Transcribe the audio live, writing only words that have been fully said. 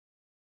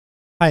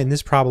Hi, in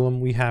this problem,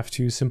 we have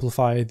to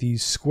simplify the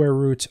square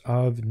root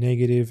of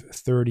negative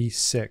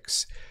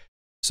 36.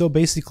 So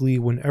basically,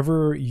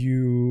 whenever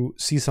you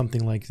see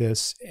something like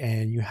this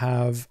and you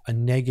have a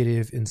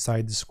negative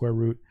inside the square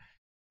root,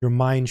 your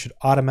mind should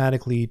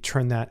automatically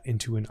turn that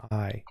into an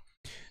I.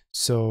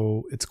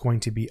 So it's going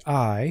to be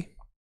I,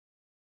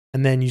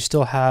 and then you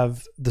still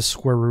have the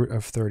square root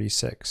of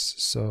 36.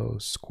 So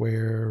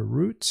square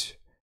root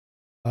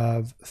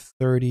of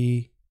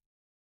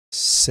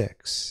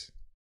 36.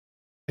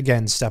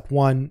 Again, step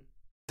one,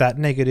 that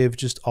negative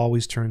just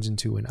always turns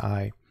into an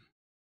I.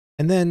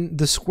 And then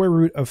the square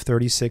root of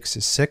 36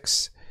 is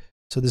 6.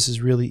 So this is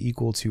really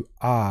equal to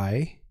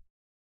I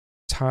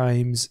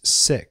times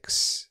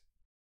 6.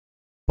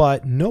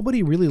 But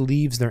nobody really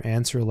leaves their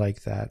answer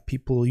like that.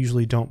 People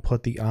usually don't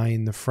put the I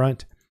in the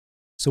front.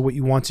 So what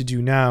you want to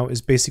do now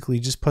is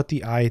basically just put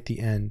the I at the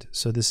end.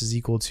 So this is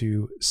equal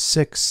to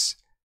 6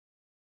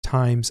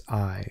 times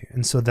I.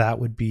 And so that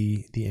would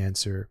be the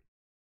answer.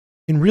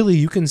 And really,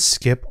 you can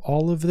skip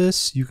all of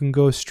this. You can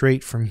go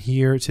straight from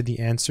here to the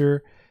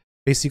answer.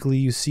 Basically,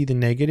 you see the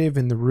negative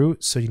in the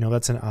root, so you know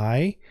that's an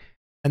I.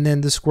 And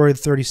then the square root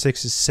of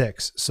 36 is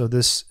 6, so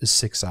this is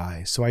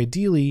 6i. So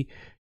ideally,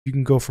 you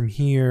can go from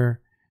here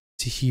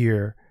to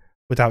here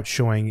without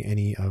showing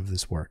any of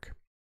this work.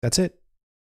 That's it.